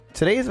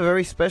Today is a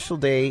very special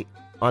day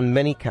on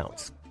many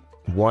counts.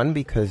 One,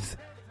 because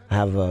I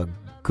have a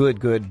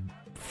good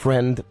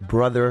friend,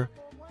 brother,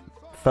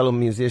 fellow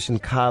musician,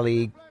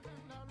 colleague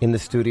in the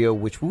studio,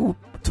 which we'll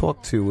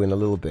talk to in a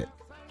little bit.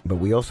 But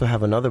we also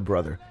have another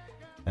brother,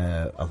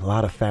 a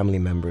lot of family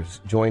members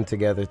joined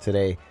together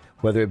today,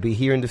 whether it be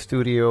here in the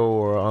studio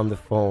or on the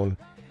phone.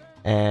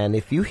 And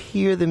if you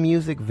hear the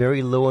music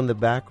very low in the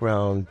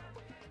background,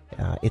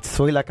 it's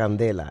Soy La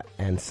Candela.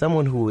 And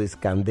someone who is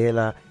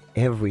Candela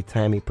every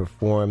time he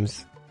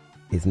performs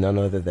is none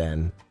other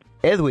than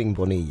Edwin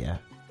Bonilla.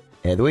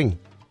 Edwin.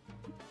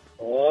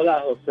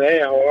 Hola, Jose.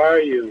 How are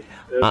you?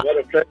 What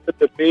a pleasure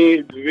to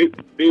be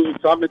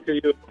talking to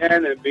you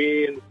again and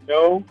be in the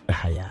show.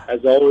 Yeah.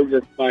 As always,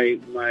 it's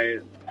I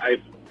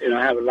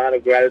have a lot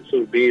of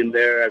gratitude being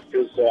there. I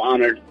feel so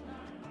honored.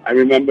 I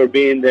remember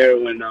being there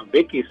when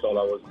Vicky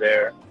Sola was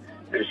there,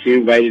 and she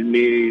invited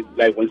me,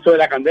 like when Soy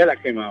La Candela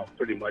came out,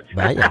 pretty much.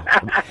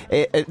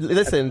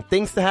 Listen,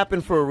 things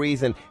happen for a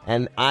reason,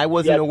 and I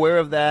wasn't aware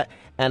of that,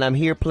 and I'm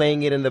here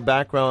playing it in the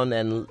background,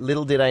 and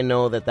little did I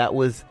know that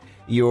was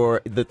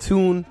the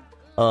tune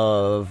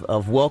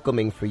of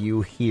welcoming for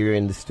you here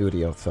in the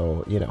studio.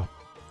 So,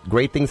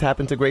 great things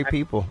happen to great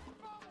people.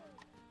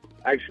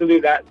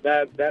 Actually, that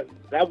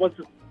was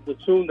the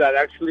tune that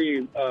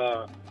actually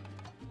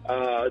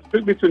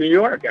took me to New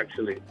York,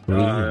 actually.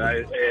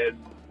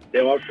 They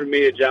offered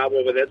me a job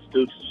over there to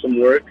do some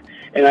work,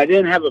 and I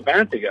didn't have a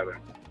band together.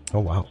 Oh,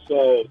 wow.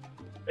 So,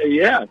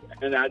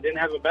 and I didn't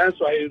have a band,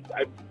 so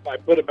I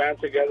put a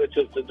band together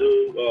just to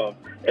do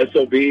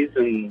SOBs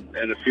and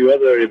a few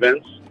other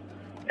events.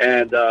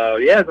 And,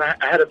 I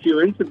had a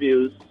few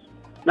interviews,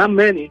 not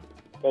many,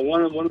 but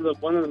one of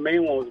the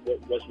main ones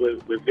was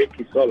with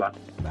Vicky Sola.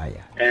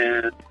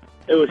 And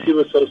she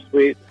was so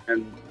sweet,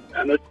 and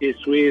I know she's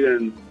sweet,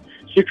 and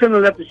she couldn't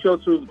have left the show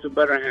to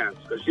better hands,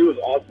 because she was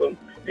awesome.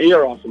 And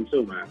you're awesome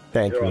too, man.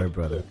 Thank you, my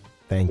brother. Too.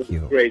 Thank you.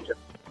 Great job.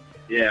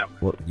 Yeah.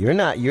 Well, you're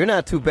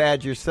not too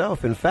bad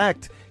yourself. In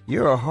fact,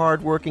 you're a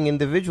hard-working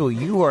individual.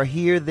 You are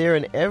here, there,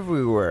 and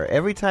everywhere.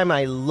 Every time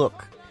I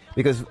look,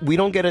 because we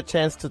don't get a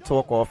chance to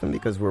talk often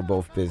because we're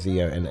both busy,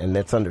 and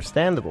that's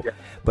understandable. Yeah.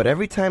 But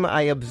every time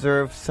I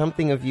observe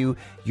something of you,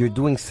 you're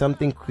doing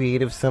something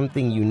creative,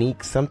 something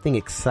unique, something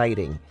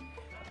exciting.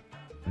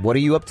 What are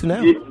you up to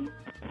now? Yeah.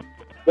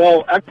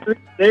 Well, actually,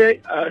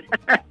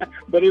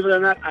 believe it or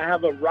not, I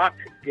have a rock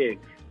gig.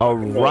 A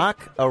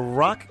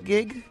rock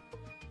gig?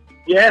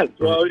 Yes.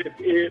 Well,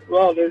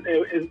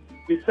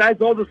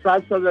 besides all the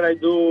salsa that I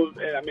do,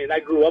 I mean,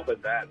 I grew up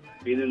with that,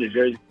 being in New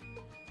Jersey,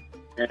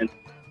 and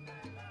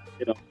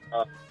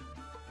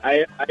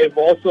I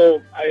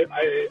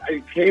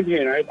came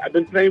here. And I've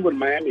been playing with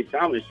Miami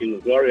Sound Machine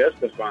with Gloria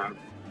Estefan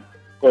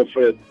for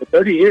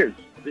 30 years.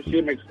 This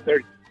year makes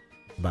 30.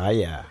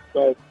 Vaya.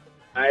 So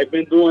I've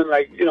been doing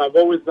I've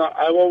always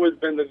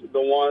been the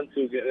one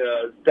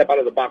to step out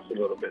of the box a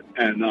little bit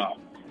and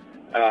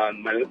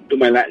do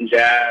my Latin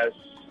jazz,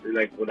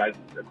 like when I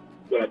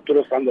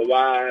Arturo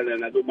Sandoval,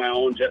 and I do my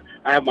own.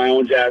 I have my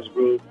own jazz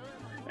group,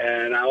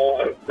 and I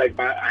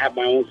have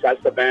my own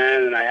salsa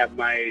band, and I have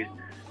my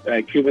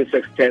Cuban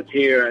sextet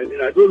here. And,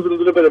 I do a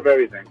little bit of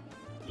everything,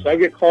 so I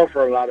get called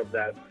for a lot of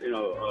that.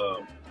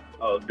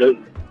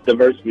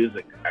 Diverse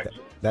music,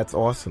 actually. That's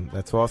awesome.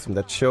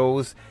 That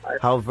shows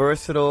how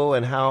versatile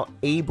and how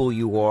able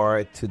you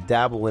are to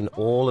dabble in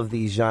all of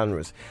these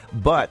genres.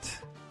 But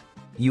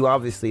you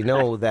obviously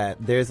know that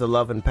there's a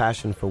love and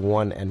passion for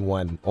one and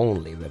one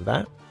only,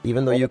 ¿verdad?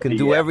 Even though you can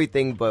do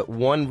everything, but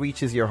one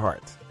reaches your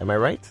heart. Am I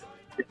right?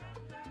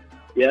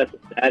 Yes,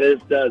 that is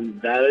the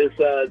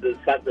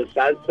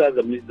salsa,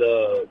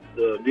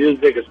 the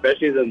music,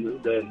 especially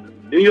the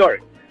New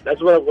York.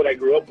 That's what I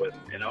grew up with,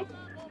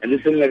 And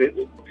listening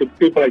to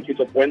people like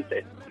Tito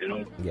Puente,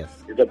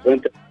 Yes. Tito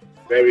Puente,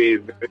 very,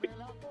 very,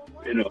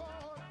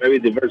 very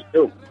diverse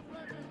too.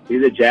 He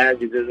did jazz,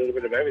 he did a little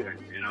bit of everything,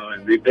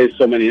 and he plays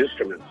so many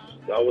instruments.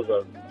 That was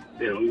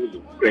he was a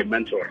great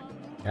mentor.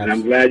 Absolutely. And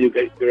I'm glad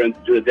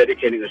you're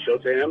dedicating a show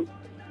to him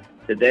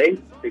today,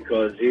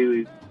 because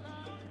he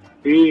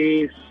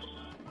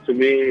to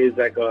me is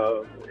like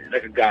a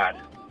god.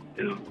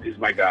 He's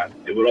my god.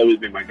 It will always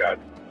be my god.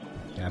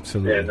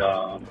 Absolutely. And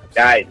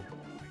guide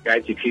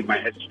to keep my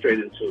head straight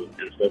and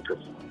focus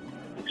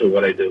into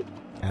what I do.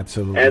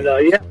 Absolutely. And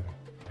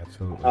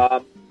absolutely.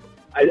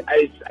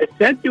 I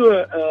sent you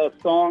a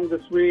song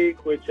this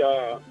week, which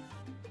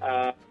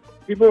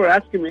people were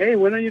asking me, hey,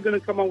 when are you going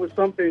to come up with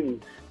something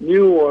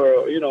new?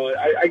 Or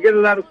I get a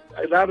lot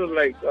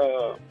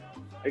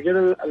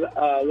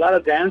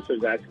of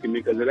dancers asking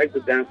me, because they like to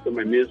dance to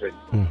my music.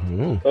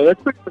 Mm-hmm. So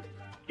that's pretty much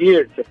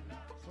geared to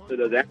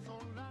the dance.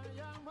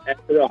 And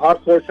to the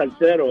hardcore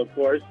salsero, of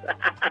course.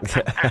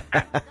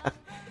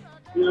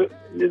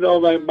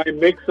 My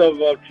mix of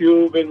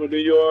Cuban with New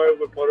York,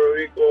 with Puerto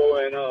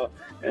Rico,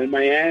 and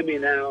Miami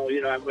now.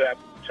 I'm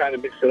trying to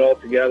mix it all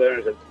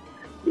together.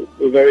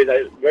 We're very,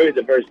 very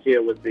diverse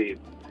here with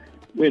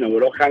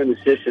with all kind of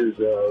musicians.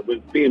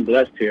 With being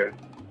blessed here.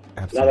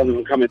 Absolutely. A lot of them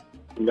are coming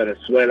from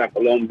Venezuela,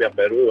 Colombia,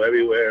 Peru,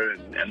 everywhere,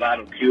 and a lot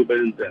of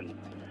Cubans and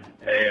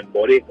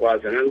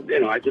Boricuas,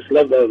 and I just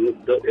love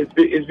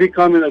it's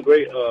becoming a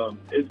great.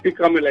 It's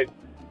becoming like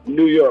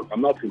New York, a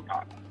melting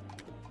pot.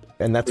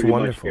 And that's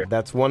wonderful.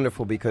 That's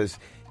wonderful because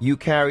you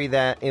carry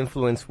that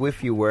influence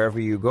with you wherever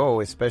you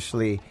go,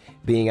 especially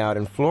being out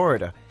in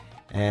Florida.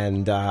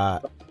 And,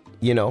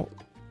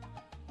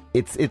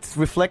 it's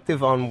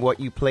reflective on what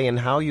you play and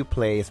how you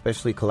play,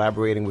 especially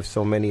collaborating with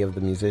so many of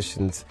the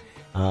musicians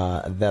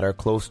that are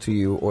close to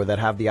you or that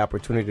have the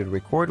opportunity to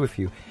record with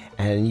you.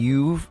 And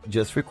you've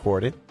just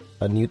recorded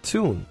a new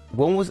tune.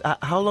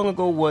 How long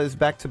ago was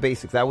Back to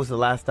Basics? That was the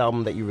last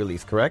album that you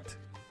released, correct?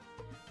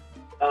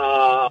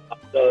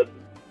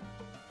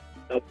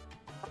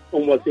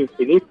 Como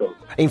Infinito.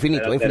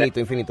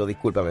 Infinito,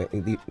 discúlpame.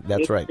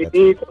 That's right.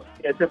 Infinito.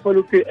 Ese fue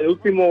el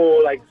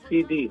último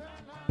CD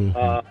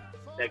that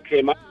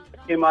came out.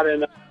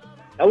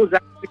 That was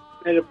actually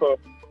nominated for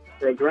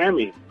a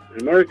Grammy,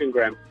 an American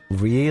Grammy.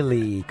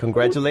 Really?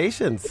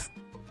 Congratulations.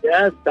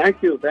 Yes,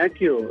 thank you.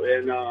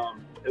 And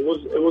it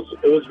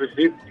was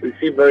received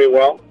very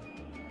well.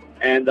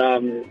 And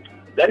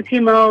that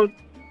came out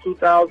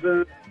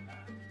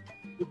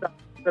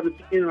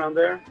 2017, around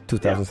there.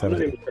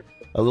 2017. Yeah,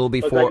 a little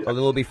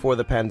before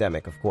the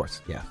pandemic, of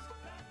course. Yeah.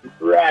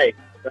 Right.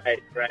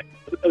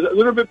 A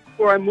little bit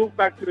before I moved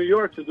back to New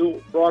York to do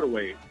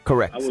Broadway.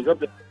 Correct. I was up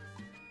there.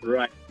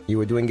 Right. You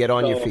were doing Get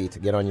On Your Feet.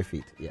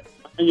 Yes.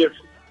 Yes,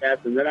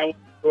 and then I went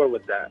to tour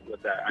with that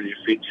On Your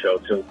Feet show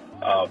too,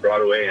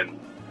 Broadway,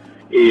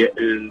 y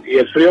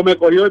el frío me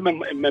cogió y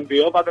me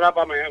envió para atrás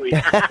para Miami.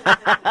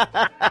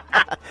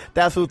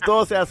 Se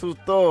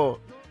asustó.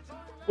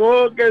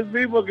 Porque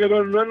sí, porque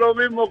no es lo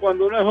mismo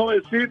cuando uno es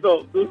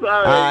jovencito, tú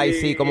sabes. Ay,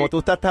 sí, como tú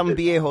estás tan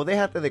viejo,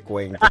 déjate de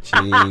cuento,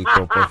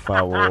 chico, por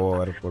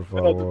favor.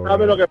 Pero tú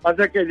sabes, lo que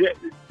pasa es que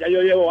ya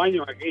yo llevo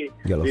años aquí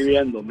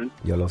viviendo.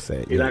 Yo lo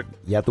sé.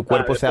 Ya tu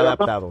cuerpo se ha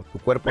adaptado.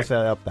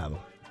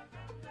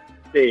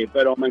 Sí,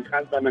 pero me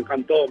encantó.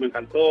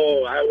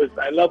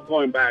 I love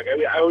going back.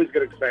 I always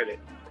get excited.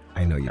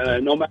 I know you do.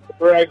 No matter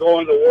where I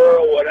go in the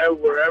world,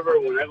 wherever,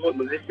 when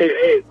they say,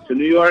 hey, to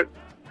New York,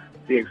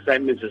 the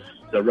excitement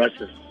the rush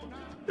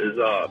is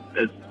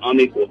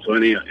unequal to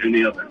any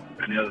other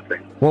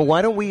thing. Well,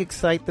 why don't we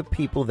excite the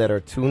people that are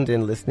tuned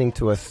in listening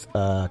to us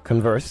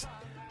converse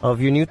of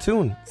your new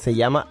tune? Se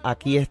llama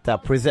Aquí Está,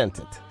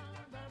 presented.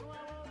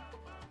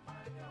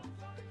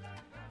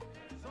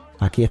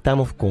 Aquí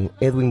estamos con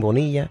Edwin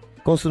Bonilla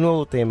con su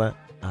nuevo tema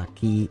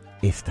Aquí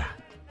Está.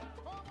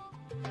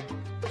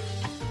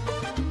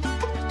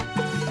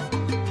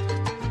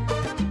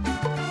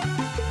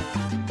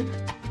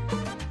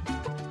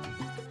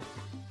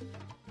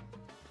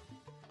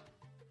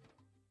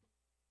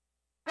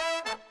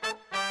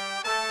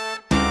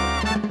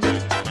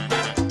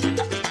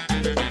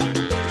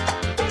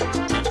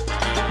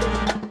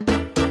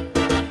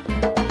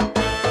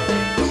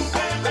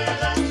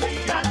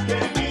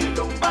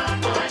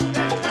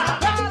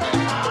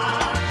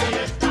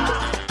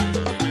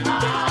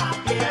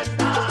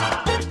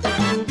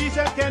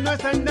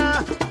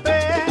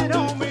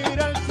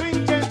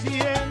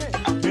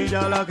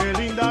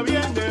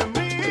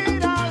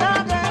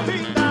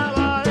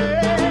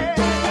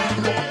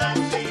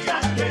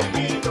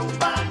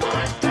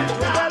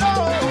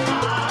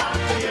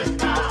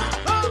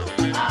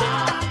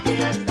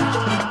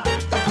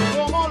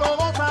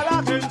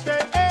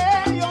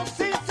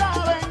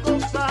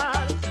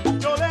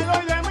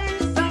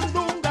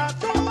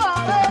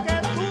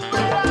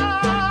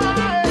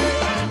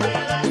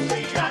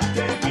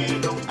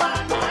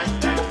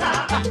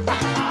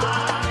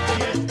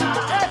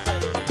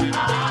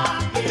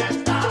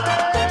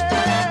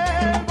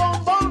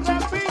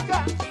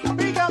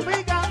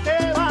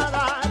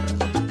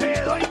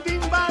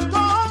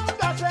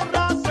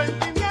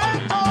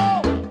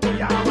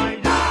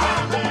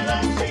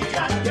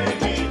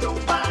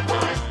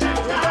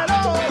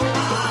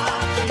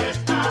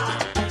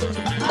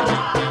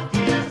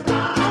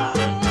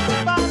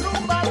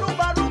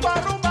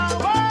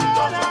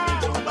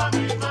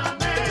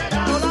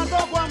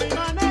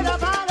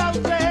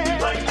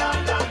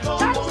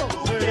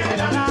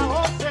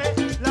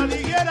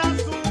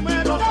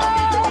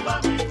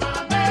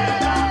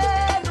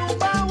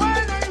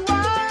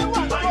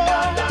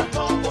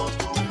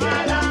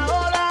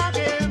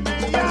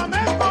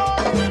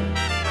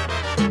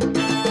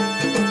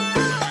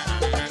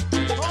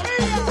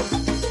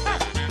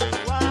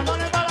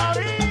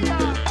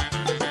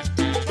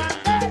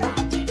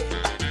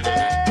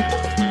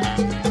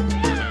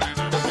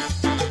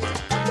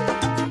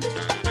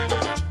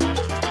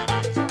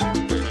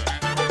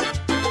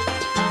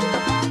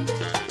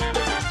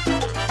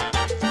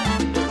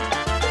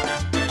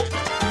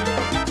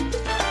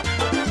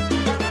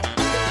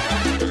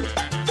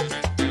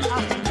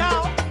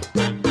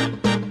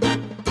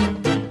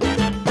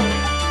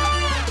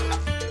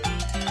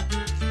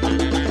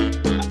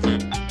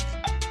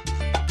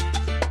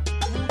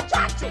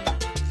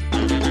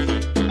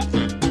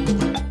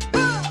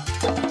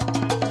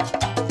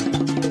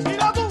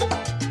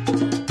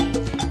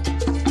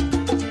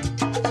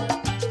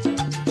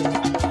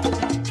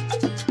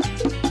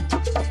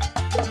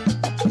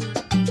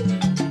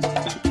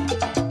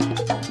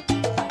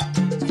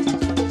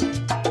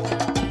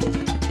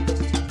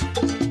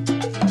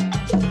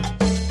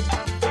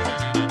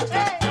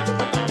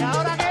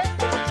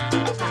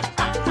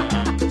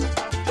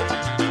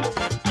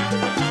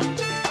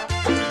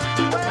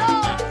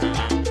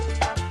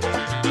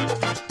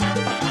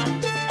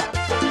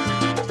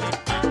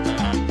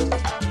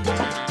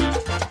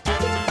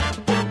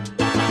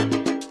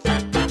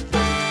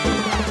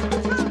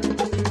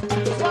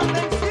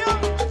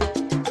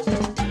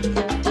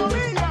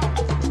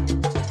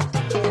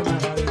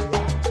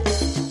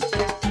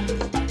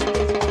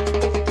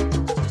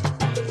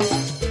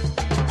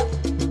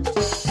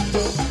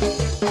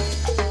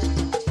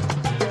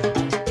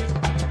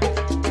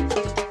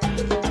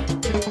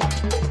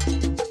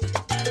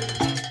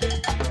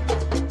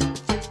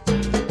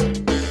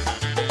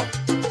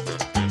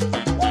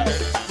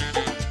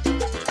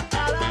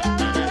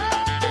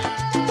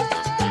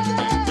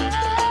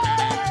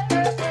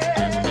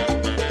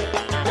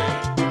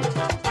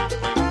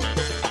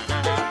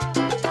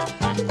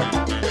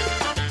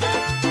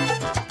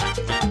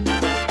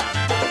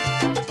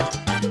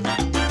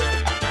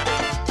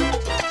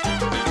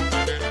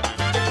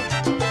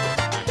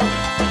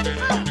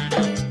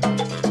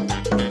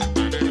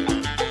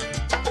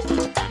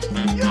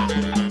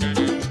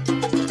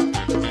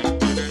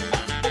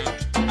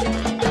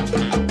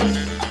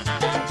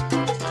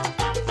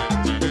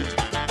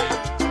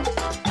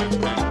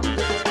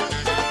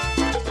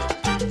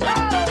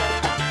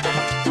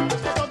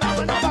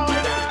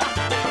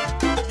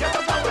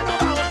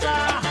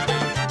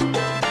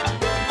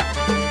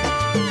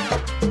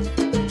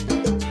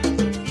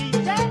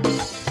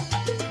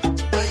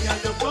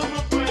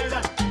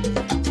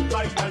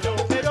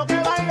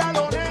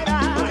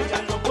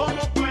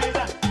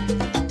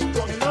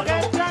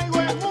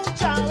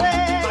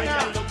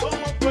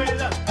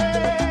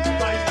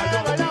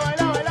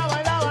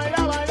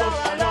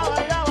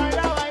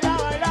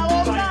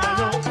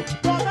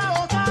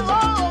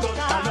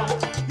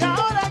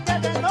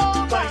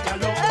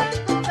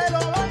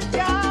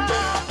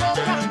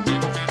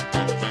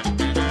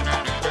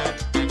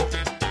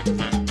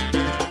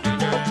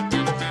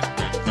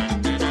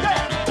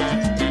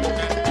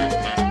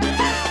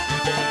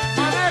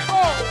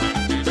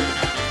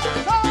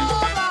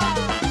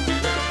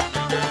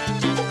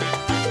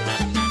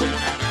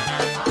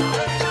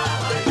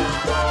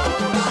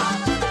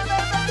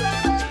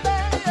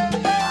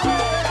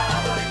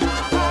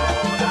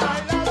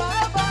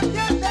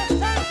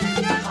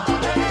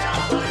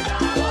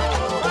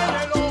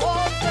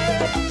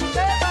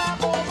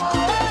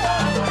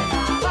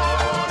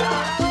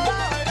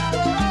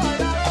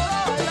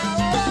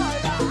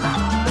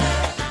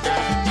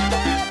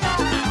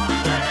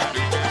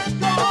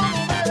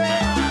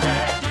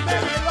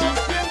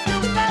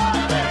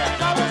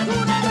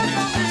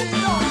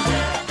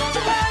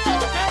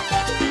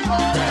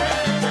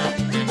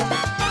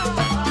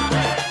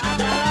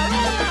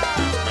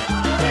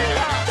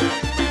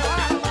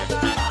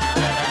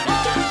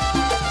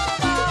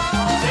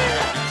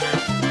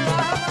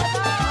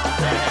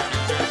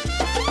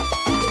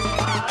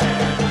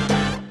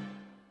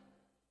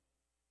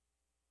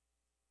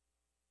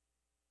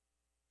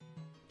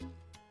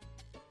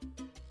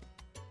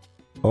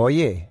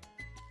 Oye.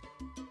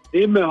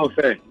 Dime,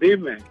 José,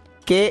 dime.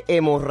 Qué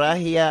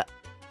hemorragia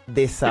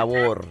de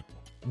sabor.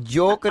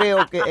 Yo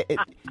creo que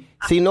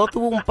si no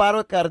tuvo un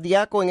paro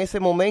cardíaco en ese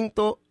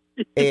momento,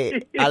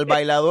 al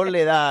bailador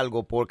le da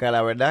algo, porque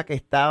la verdad que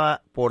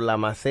estaba por la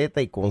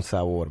maceta y con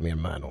sabor, mi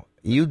hermano.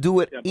 You do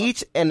it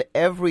each and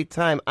every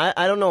time.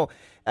 I don't know.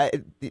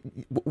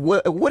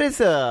 What is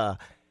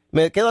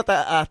me quedo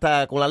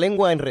hasta con la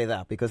lengua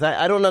enredada, because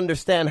I don't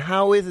understand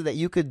how is it that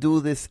you could do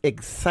this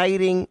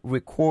exciting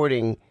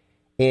recording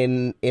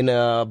in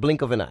a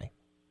blink of an eye.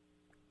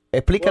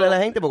 Explícale a la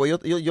gente, porque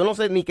yo no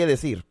sé ni qué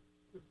decir.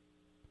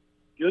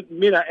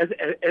 Mira, ese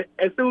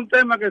es un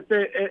tema que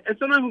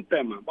eso no es un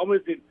tema. Vamos a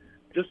decir,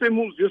 yo soy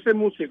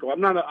músico.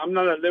 I'm not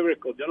a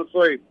lyrical.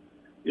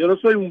 Yo no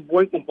soy un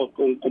buen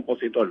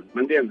compositor,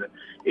 ¿me entiendes?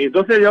 Y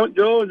entonces yo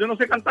no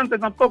soy cantante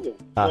tampoco.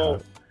 So,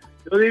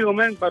 yo digo,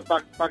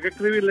 ¿para qué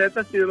escribir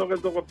letras si yo lo que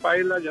toco es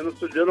bailar? Yo no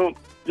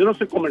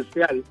soy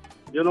comercial.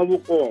 Yo no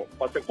busco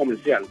para ser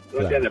comercial,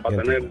 ¿me entiendes? Para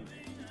tener,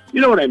 you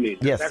know what I mean?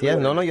 Yes,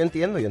 no, yo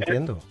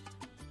entiendo.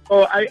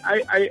 Oh,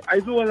 I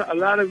do a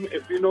lot of,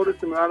 if you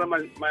notice in a lot of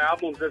my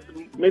albums, that's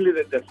mainly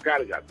the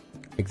descargas.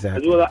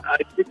 Exactly. I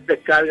did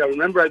descarga.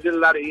 Remember, I did a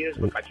lot of years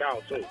with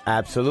Cachao, too.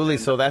 Absolutely.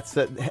 So that's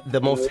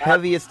the most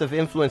heaviest of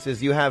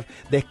influences. You have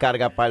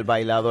Descarga para el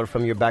Bailador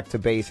from your Back to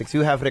Basics.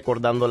 You have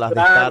Recordando las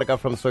Descargas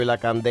from Soy la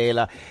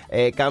Candela.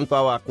 Canto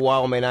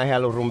Abacuá, homenaje a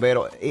los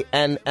rumberos.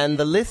 And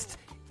the list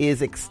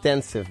is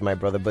extensive, my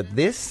brother. But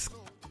this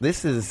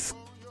is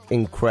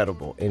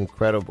incredible.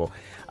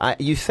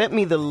 You sent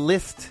me the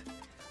list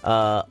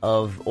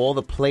of all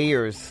the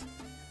players,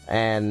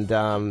 and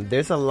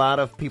there's a lot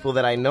of people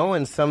that I know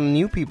and some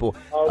new people.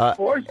 Of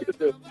course you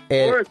do. Of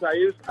course, I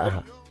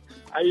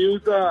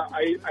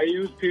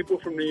use people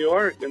from New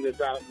York in this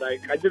out.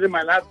 Like I did in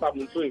my last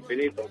album too,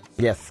 Infinito.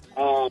 Yes.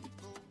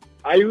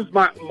 I use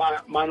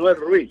Manuel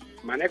Ruiz,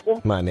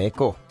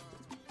 Maneco.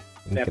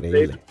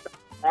 Increíble.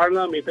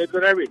 Harlem, he plays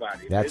with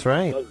everybody. That's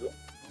right.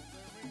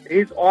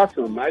 He's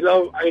awesome. I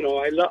love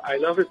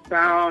his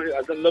sound.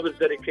 I love his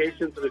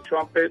dedication to the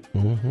trumpet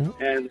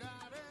and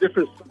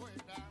different.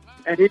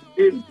 And he,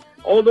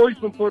 although he's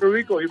from Puerto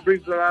Rico, he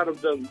brings a lot of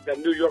the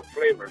New York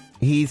flavor.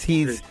 He's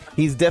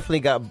definitely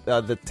got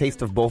the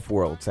taste of both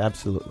worlds.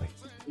 Absolutely.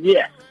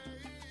 Yes.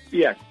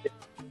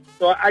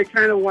 So I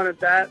kind of wanted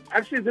that.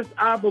 Actually, this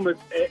album is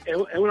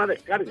una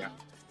descarga,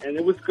 and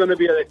it was going to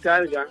be a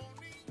descarga.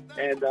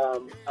 And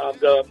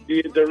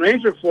the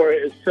arranger for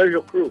it is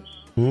Sergio Cruz.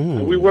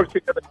 And we worked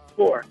together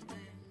before,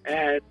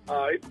 and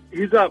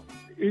he's a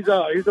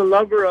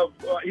lover of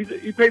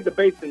he played the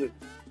bass in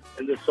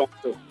this song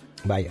too.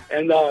 Vaya.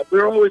 And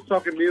we're always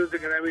talking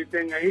music and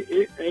everything. And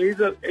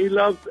he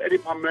loves Eddie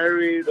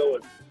Palmieri,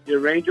 the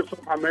arranger for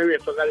Palmieri. I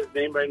forgot his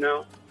name right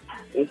now.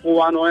 Un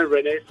cubano and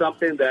Rene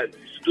something that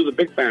used to do the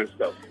big band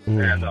stuff.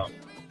 And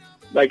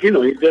he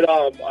did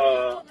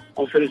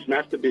Unfinished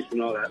Masterpiece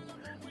and all that.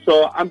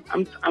 So I'm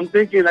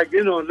thinking, like,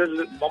 vamos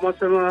a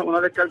hacer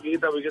una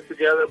descarguita, we get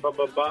together, blah,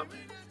 blah, blah.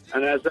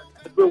 And as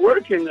we're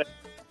working,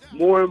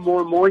 more and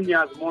more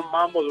moñas, more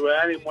mambos, we're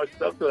adding more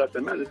stuff to that.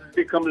 Man, this is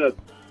becoming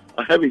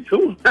a heavy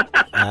tune.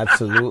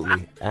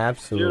 Absolutely. I'm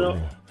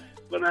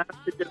gonna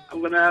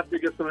have to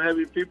get some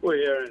heavy people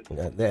here.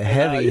 The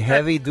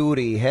heavy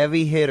duty,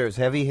 heavy hitters.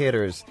 I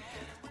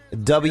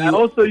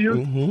also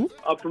use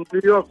from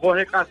New York,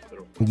 Jorge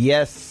Castro.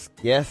 Yes.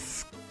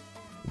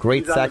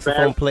 Great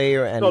saxophone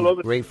player and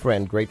great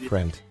friend.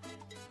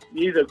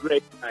 He's a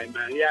great guy,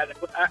 man. Yeah,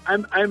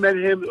 I met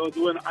him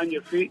doing On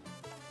Your Feet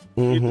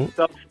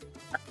stuff,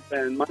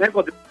 and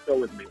Maneco did the show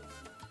with me.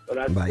 So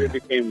that's we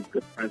became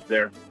good friends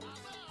there.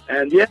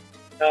 And and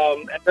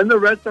then the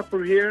rest are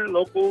from here,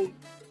 local,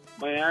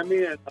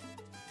 Miami, and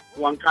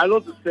Juan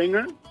Carlos, the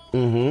singer.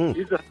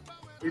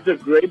 He's a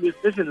great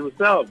musician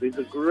himself. He's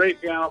a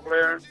great piano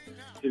player.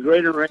 He's a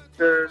great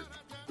arranger,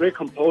 great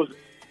composer.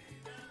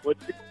 We're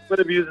going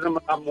to be using him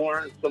a lot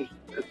more in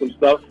some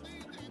stuff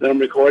that I'm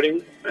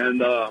recording,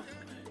 and I'm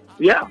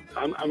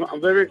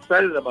very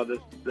excited about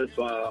this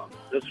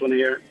one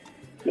here.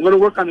 We're going to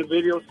work on a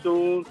video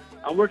soon.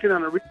 I'm working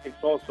on a remix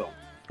also.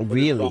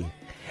 Really?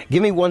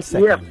 Give me 1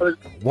 second. Yeah,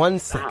 1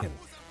 second.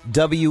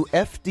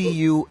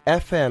 WFDU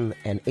FM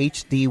and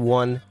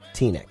HD1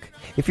 Teaneck.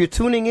 If you're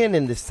tuning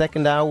in the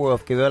second hour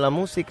of Que Veo la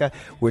Música,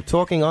 we're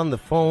talking on the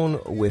phone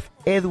with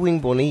Edwin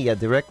Bonilla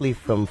directly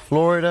from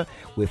Florida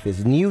with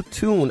his new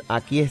tune,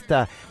 Aqui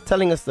Está,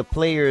 telling us the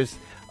players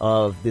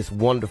of this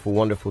wonderful,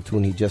 wonderful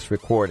tune he just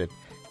recorded.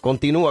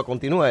 Continúa,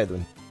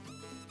 Edwin.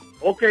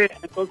 Okay,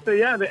 entonces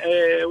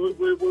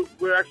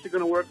we're actually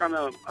going to work on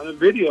a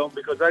video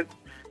because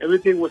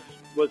everything was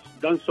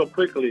done so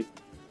quickly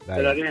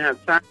that I didn't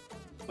have time.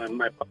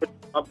 My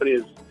company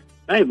is,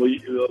 hey, we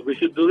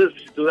should do this, we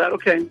should do that.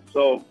 Okay,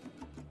 so I'm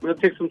going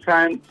to take some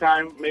time.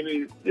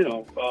 Maybe,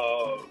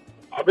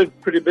 I've been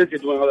pretty busy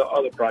doing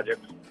other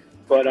projects.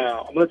 But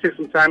I'm going to take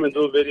some time and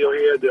do a video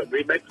here, do a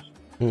remix,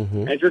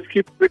 and just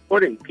keep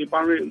recording. Keep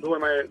on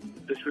doing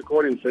this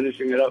recording,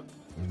 finishing it up.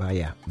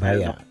 Vaya.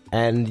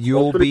 And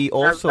you'll be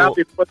also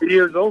before the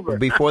year's over.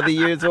 Before the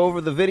year's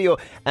over, the video,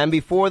 and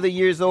before the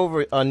year's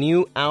over, a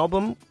new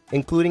album,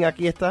 including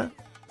Aqui Está.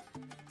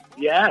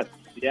 Yes.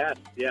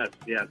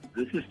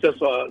 This is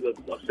just a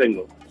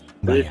single.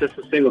 This is just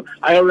a single.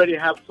 I already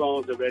have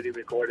songs already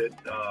recorded,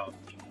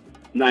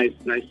 nice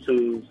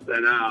tunes,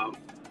 and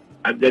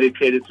I've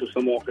dedicated to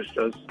some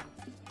orchestras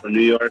from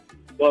New York.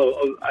 Well,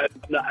 I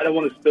don't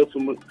want to spill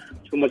too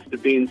much the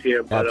beans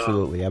here, but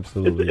absolutely.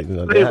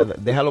 No,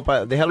 déjalo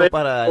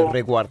para el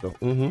resguardo.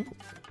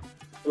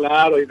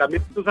 Claro, y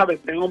también tú sabes,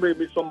 tengo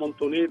mis son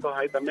montunitos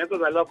ahí también,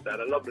 because I love that.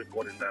 I love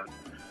recording that.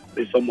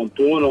 Mi son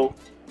montuno.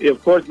 And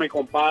of course, my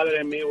compadre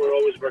and me, we're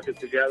always working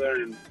together,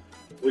 and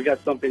we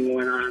got something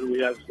going on.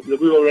 We've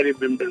already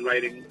been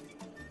writing.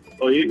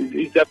 So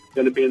he's definitely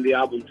going to be in the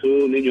album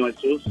too, Niño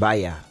Jesus.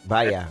 Vaya.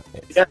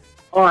 Yeah.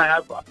 Oh, I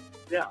have.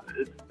 Yeah.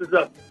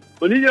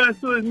 But Niño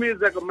Jesus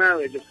is like a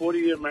marriage, a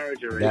 40-year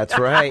marriage already. That's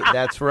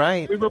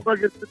right. We've been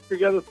working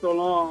together so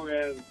long,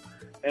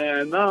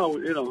 and now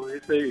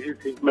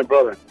he's my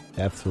brother.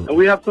 Absolutely. And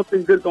we have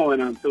something good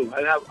going on too.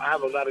 I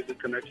have a lot of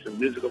good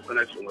musical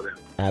connection with him.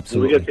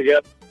 Absolutely. When we get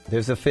together.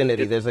 There's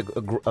affinity. There's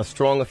a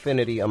strong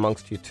affinity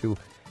amongst you two,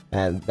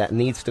 and that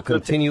needs to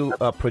continue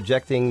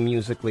projecting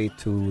musically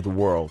to the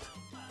world.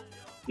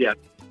 Yes.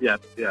 So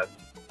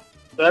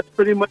that's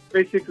pretty much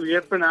basically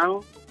it for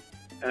now.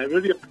 And I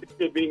really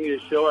appreciate being in your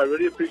show. I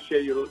really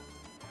appreciate you,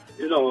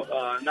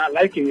 not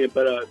liking it,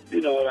 but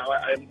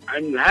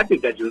I'm happy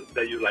that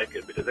you like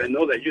it, because I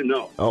know that you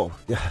know. Oh,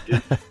 yeah.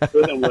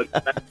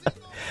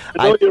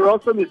 I know you're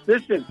also a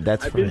musician.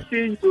 I've been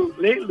seeing you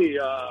lately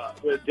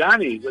with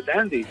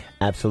Andy.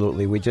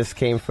 Absolutely. We just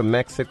came from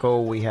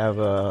Mexico. We have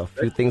a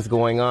few things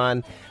going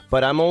on,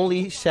 but I'm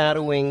only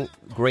shadowing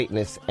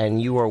greatness, and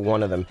you are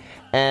one of them.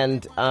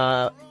 And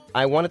I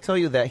want to tell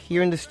you that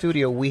here in the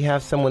studio, we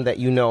have someone that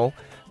you know.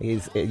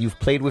 You've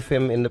played with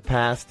him in the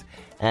past,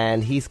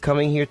 and he's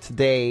coming here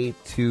today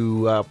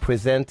to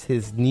present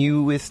his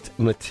newest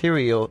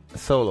material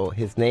solo.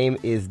 His name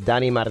is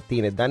Dani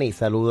Martínez. Dani,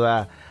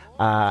 saluda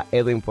a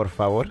Edwin, por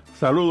favor.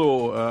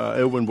 Saludo,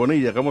 Edwin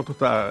Bonilla. ¿Cómo tú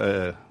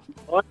estás?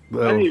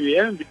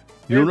 Bien.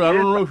 I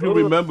don't know if you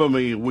remember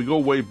me. We go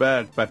way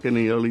back in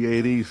the early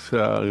 80s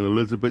in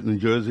Elizabeth, New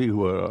Jersey,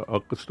 where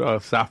Aqui Está,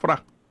 Safra.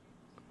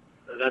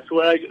 That's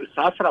where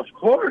Safra, of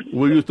course.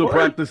 We used to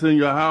practice in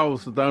your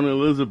house down in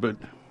Elizabeth.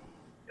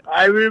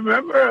 I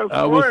remember, of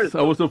course.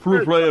 I was a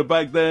flute player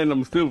back then.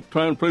 I'm still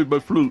trying to play my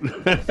flute.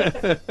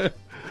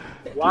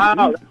 Wow,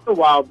 that's a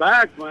while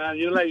back, man.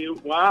 You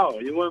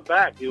went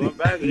back.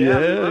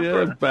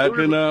 Yeah. Back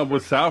in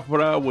with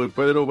Safra, with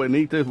Pedro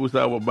Benitez was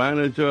our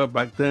manager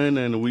back then,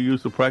 and we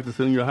used to practice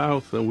in your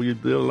house, and we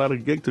did a lot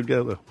of gigs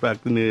together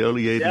back in the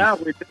early 80s. Yeah,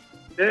 we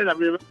did. I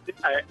remember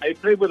I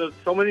played with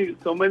so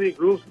many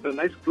groups,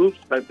 nice groups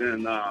back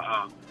then.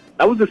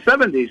 That was the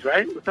 70s,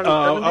 right?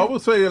 I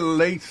would say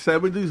late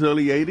 70s,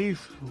 early 80s.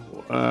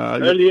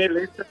 Late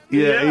 70s?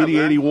 Yeah, 80,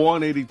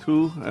 81,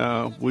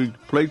 82. We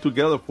played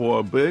together for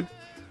a bit.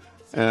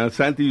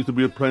 Santi used to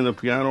be playing the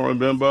piano, I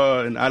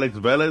remember, and Alex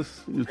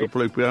Velez used to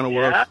play piano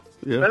with us.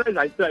 Yeah, Velez,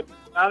 I played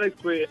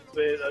Alex with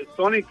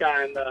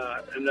Sonica in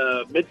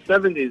the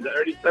mid-70s, the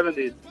early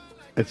 70s.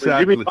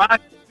 Exactly. With Jimmy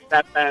Fox,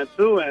 that band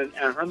too, and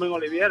Herman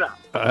Oliveira.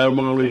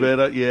 Herman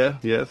Oliveira,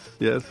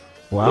 yes.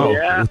 Wow,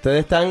 yeah.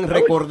 Ustedes están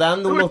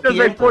recordando unos tiempos.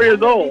 Like 4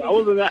 years old. I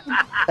wasn't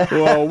that.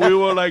 Well, we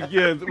were like,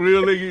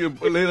 really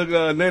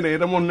little nene.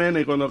 Éramos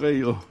nene cuando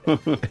aquello.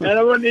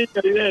 Éramos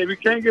niños, yeah. We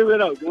can't give it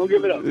up. We won't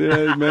give it up.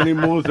 Yeah, many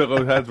moons ago.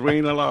 It has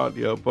rained a lot,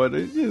 yeah. But,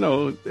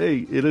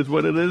 hey, it is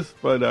what it is.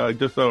 But I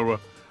just want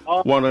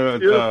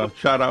to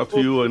shout out to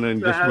you and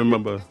then just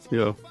remember,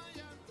 So.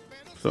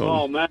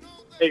 Oh, man.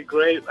 Hey,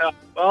 great.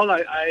 Well,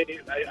 I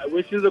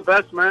wish you the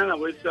best, man. I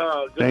wish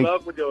good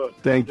luck with your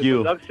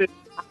production.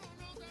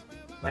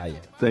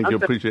 Thank you,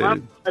 appreciate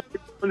it.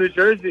 From New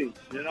Jersey,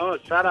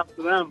 shout out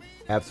to them.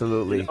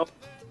 Absolutely.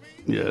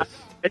 Yes.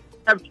 They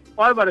have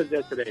Alvarez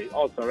there today,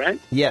 also, right?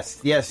 Yes.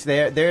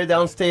 They're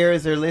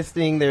downstairs. They're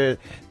listening. They're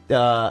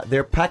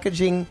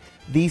packaging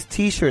these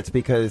T-shirts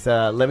because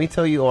let me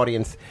tell you,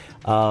 audience,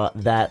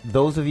 that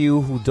those of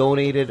you who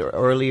donated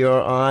earlier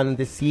on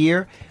this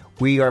year,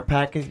 we are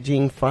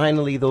packaging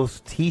finally those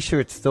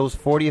T-shirts, those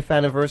 40th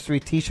anniversary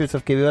T-shirts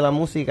of Que Viva la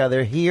Música.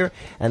 They're here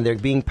and they're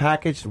being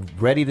packaged,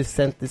 ready to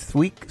send this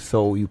week.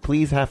 So you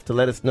please have to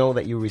let us know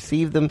that you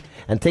received them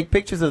and take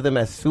pictures of them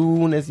as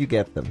soon as you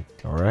get them.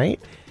 All right?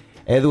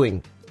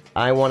 Edwin,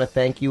 I want to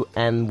thank you.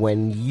 And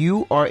when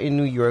you are in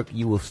New York,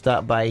 you will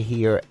stop by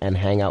here and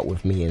hang out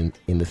with me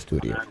in the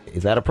studio.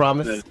 Is that a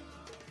promise?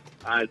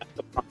 I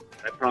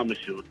promise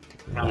you.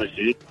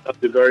 Thank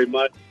you very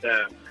much.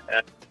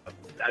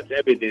 That's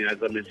everything.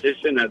 As a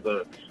musician, as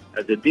a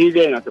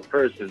DJ, and as a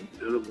person,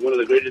 you're one of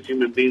the greatest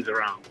human beings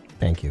around.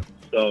 Thank you.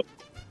 So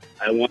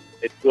I want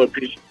to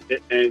appreciate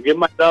it and give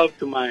my love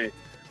to my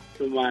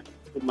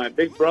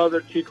big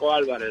brother Chico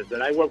Alvarez.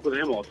 That I work with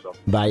him also.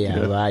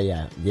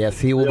 Vaya. Yes,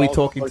 he will be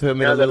talking to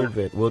him in a little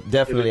bit. Well,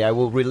 definitely, I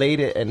will relate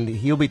it, and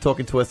he'll be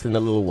talking to us in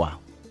a little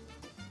while.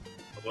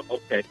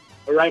 Okay.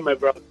 All right, my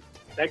brother.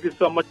 Thank you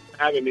so much for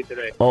having me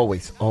today.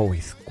 Always,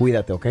 always.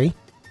 Cuídate, okay?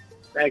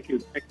 Thank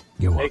you.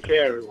 You're Take welcome.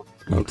 care, everyone.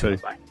 Okay.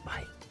 Bye.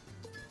 Bye.